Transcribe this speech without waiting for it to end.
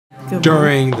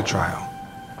During the trial,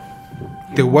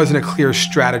 there wasn't a clear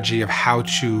strategy of how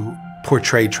to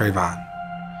portray Trayvon.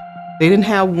 They didn't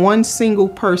have one single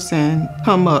person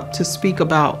come up to speak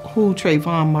about who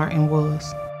Trayvon Martin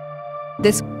was.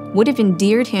 This would have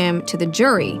endeared him to the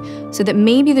jury so that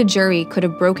maybe the jury could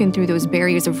have broken through those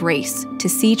barriers of race to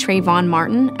see Trayvon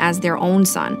Martin as their own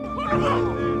son.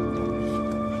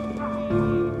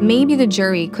 Maybe the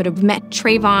jury could have met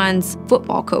Trayvon's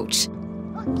football coach.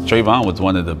 Trayvon was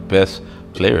one of the best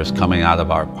players coming out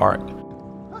of our park.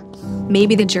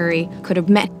 Maybe the jury could have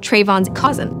met Trayvon's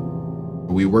cousin.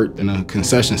 We worked in a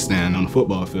concession stand on the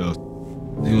football field.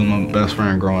 He was my best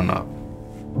friend growing up.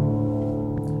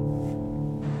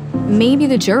 Maybe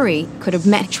the jury could have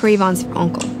met Trayvon's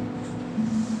uncle.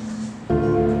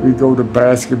 We go to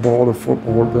basketball or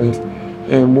football games,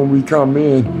 and when we come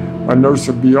in, my nurse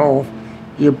would be off.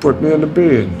 He'll put me in the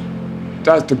bed.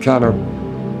 That's the kind of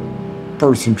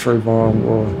person Trayvon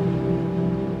was.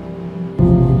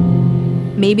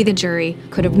 Maybe the jury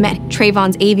could have met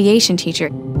Trayvon's aviation teacher.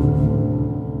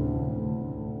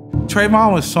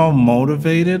 Trayvon was so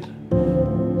motivated.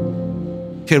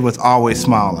 Kid was always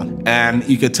smiling, and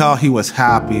you could tell he was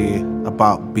happy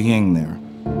about being there.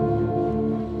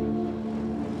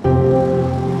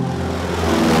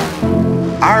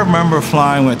 I remember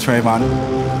flying with Trayvon.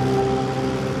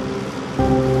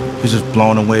 He was just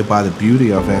blown away by the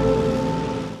beauty of it.